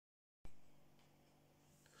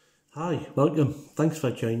Hi, welcome. Thanks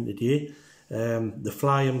for joining today. The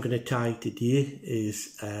fly I'm going to tie today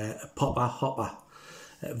is a popper hopper.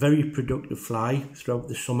 A very productive fly throughout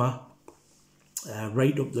the summer,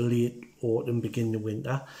 right up the late autumn, beginning of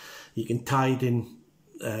winter. You can tie it in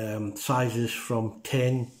sizes from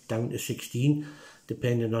 10 down to 16,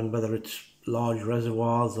 depending on whether it's large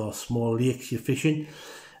reservoirs or small lakes you're fishing.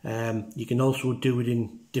 You can also do it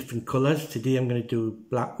in different colours. Today I'm going to do a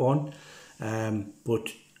black one,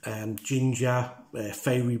 but ginger,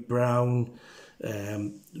 fiery brown,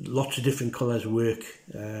 lots of different colours work.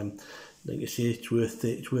 Like I say, it's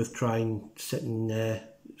worth trying setting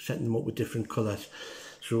them up with different colours.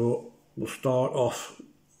 So we'll start off.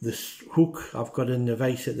 This hook I've got in the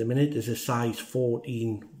vise at the minute is a size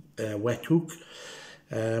 14 wet hook.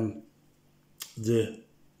 The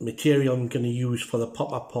material I'm going to use for the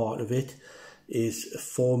popper part of it is a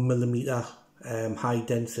 4mm high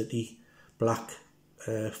density black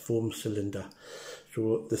foam cylinder.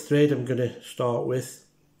 So the thread I'm going to start with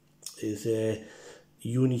is a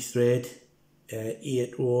uni thread,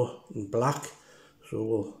 8/0 in black.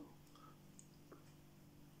 So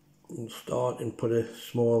we'll start and put a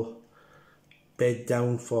small bed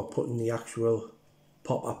down for putting the actual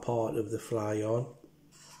popper part of the fly on.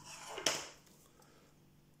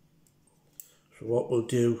 So what we'll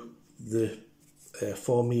do, the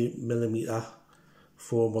 4mm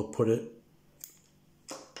foam, we'll put it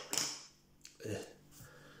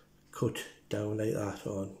cut down like that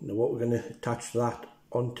on. Now what we're going to attach that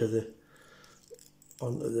onto the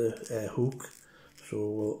hook.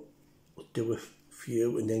 So we'll do a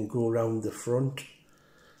few and then go around the front,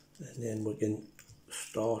 and then we can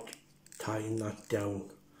start tying that down.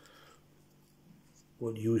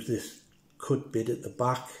 We'll use this cut bit at the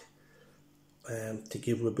back to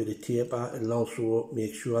give it a bit of taper. It'll also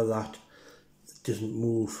make sure that it doesn't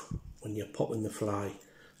move when you're popping the fly.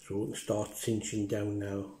 So we can start cinching down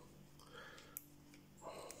now.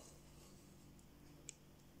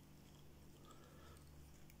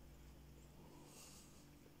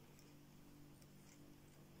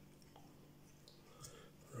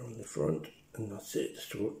 Around the front, and that's it.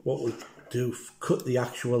 So what we'll do, cut the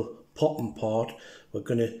actual popping part. We're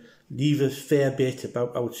going to leave a fair bit,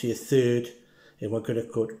 about I would say a third, and we're going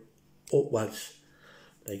to cut upwards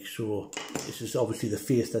like so. This is obviously the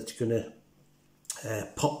face that's going to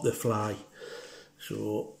pop the fly.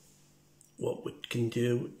 So what we can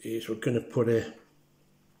do is we're going to put a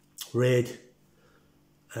red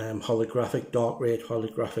holographic, dark red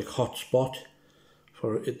holographic hot spot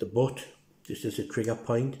for at the butt, just as a trigger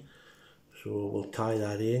point. So we'll tie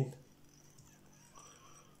that in.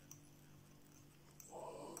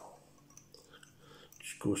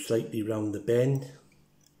 Just go slightly round the bend,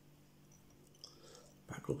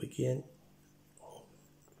 back up again,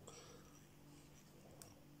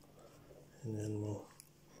 and then we'll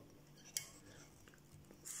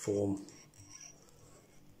form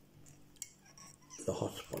the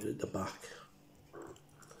hot spot at the back.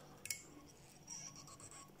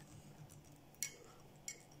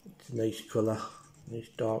 It's a nice colour, nice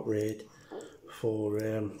dark red for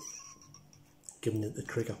giving it the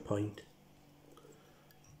trigger point.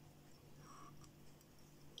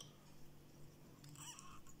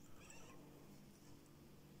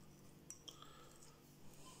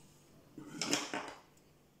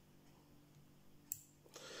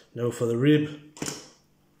 Now for the rib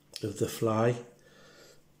of the fly,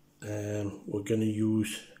 we're going to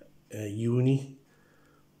use a uni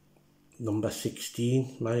number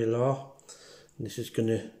 16 Mylar. This is going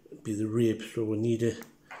to be the rib, so we need a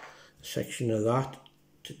section of that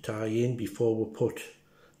to tie in before we put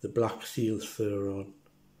the black seal's fur on.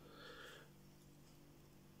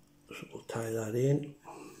 So we'll tie that in.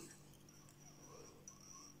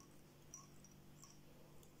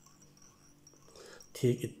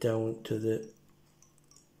 Take it down to the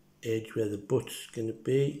edge where the butt's going to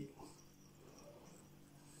be.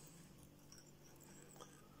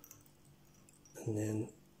 And then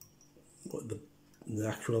what the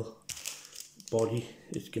actual body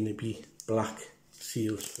is going to be black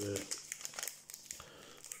seal's fur.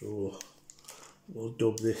 So we'll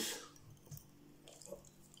dub this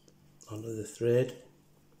onto the thread.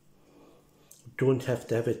 Don't have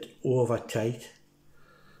to have it over tight.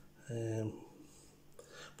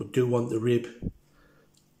 We do want the rib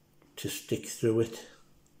to stick through it.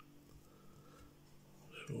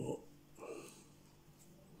 So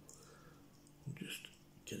just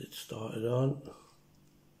get it started on,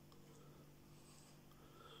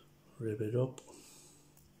 rib it up,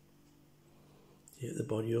 take the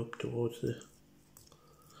body up towards the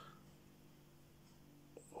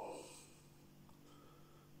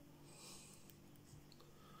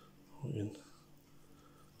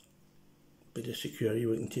Bit of security,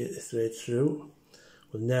 we can take the thread through.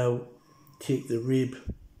 We'll now take the rib,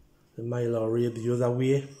 the mylar rib, the other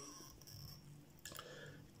way,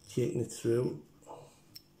 taking it through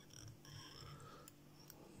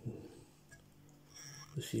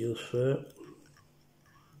the seals fur.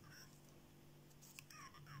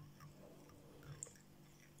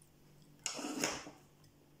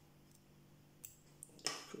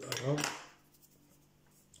 Put that on.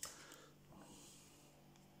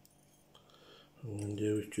 What I'm going to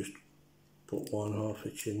do is just put 1/2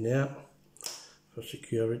 inch in there for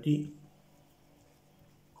security.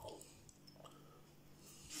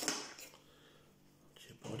 That's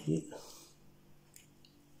your body.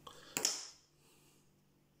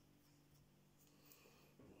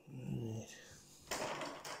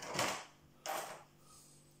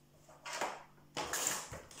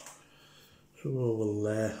 So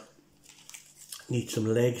we'll need some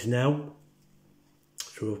legs now.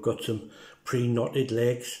 So we've got some pre-knotted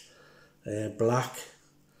legs, black.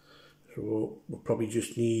 So we'll probably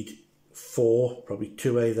just need 4, probably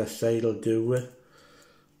 2 either side will do.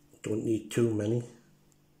 Don't need too many.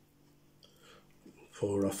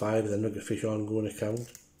 4 or 5, the nugget fish aren't going to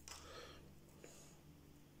count.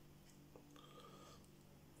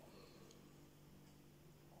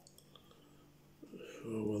 So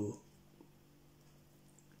we'll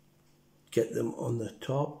get them on the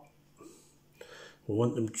top. We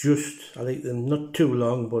want them just, I like them not too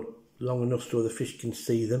long, but long enough so the fish can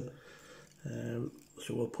see them.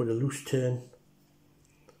 So we'll put a loose turn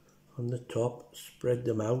on the top, spread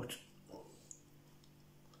them out.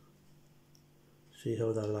 See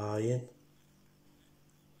how they're lying.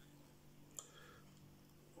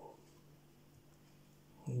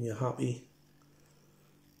 When you're happy,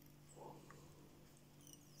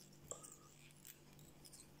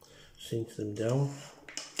 sink them down.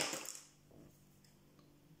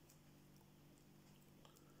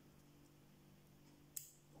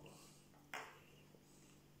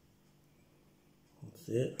 That's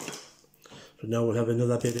it. So now we'll have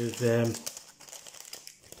another bit of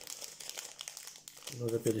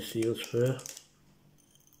seals fur.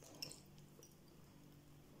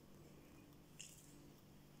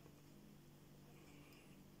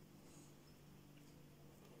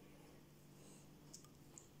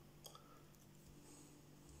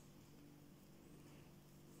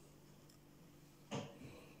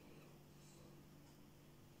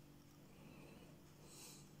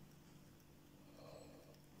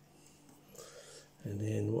 And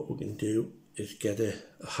then what we can do is get a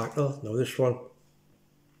hackle. Now this one,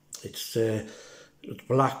 it's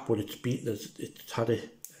black, but it's had a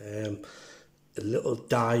little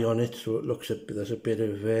dye on it, so it looks there's a bit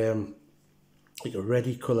of like a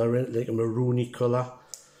reddy colour in it, like a maroony colour.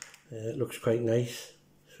 It looks quite nice,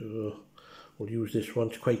 so we'll use this one.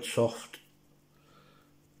 It's quite soft,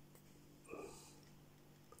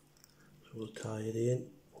 so we'll tie it in.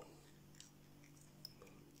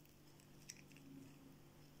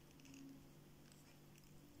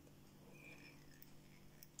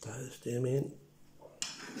 Tie the stem in.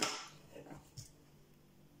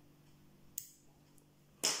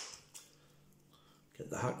 Get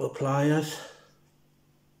the hackle pliers.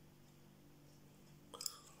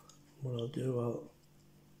 What I'll do, I'll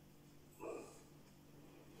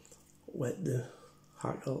wet the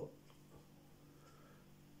hackle.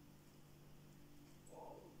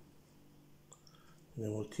 And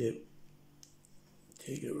then we'll take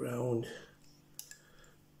it round.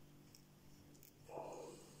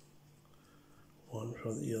 One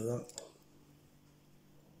from the other.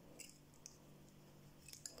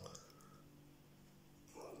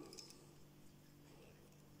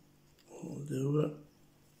 We'll do it.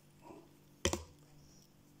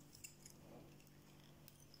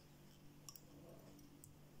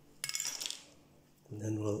 And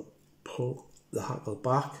then we'll pull the hackle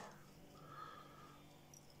back.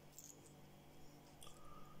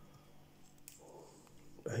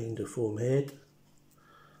 Behind the foam head.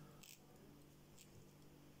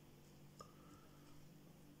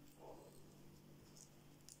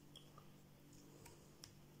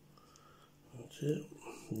 It,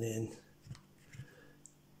 and then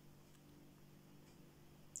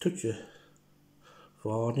touch of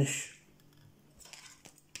varnish,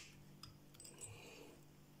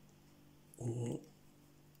 and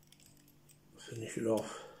finish it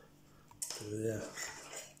off through there.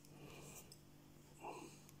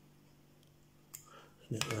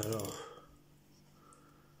 Snip that off.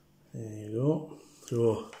 There you go.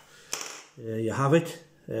 So you have it.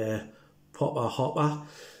 Popper hopper.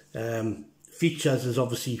 Features is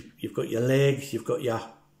obviously you've got your legs, you've got your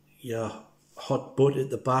hot butt at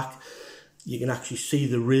the back. You can actually see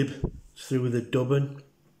the rib through the dubbing.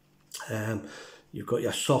 You've got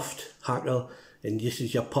your soft hackle, and this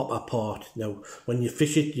is your popper part. Now, when you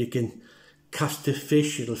fish it, you can cast the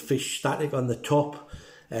fish, it'll fish static on the top.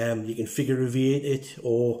 You can figure eight it,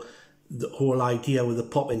 or the whole idea with the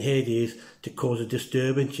popping head is to cause a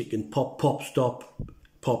disturbance. You can pop, pop, stop,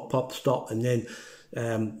 pop, pop, stop, and then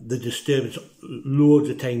the disturbance loads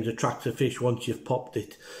of times attracts a fish once you've popped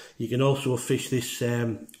it. You can also fish this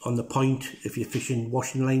on the point if you're fishing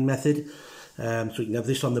washing line method. So you can have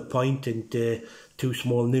this on the point and 2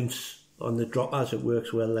 small nymphs on the droppers. It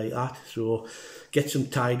works well like that. So get some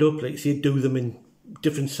tied up, like I say, do them in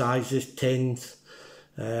different sizes, 10s,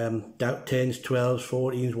 10s, 12s,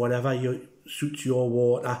 14s, whatever suits your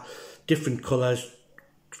water. Different colours,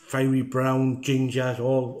 fiery brown, ginger,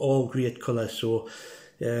 all great colours. So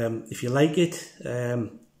if you like it,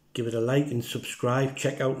 give it a like and subscribe.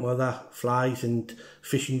 Check out my other flies and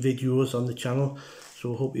fishing videos on the channel.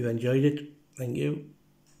 So hope you've enjoyed it. Thank you.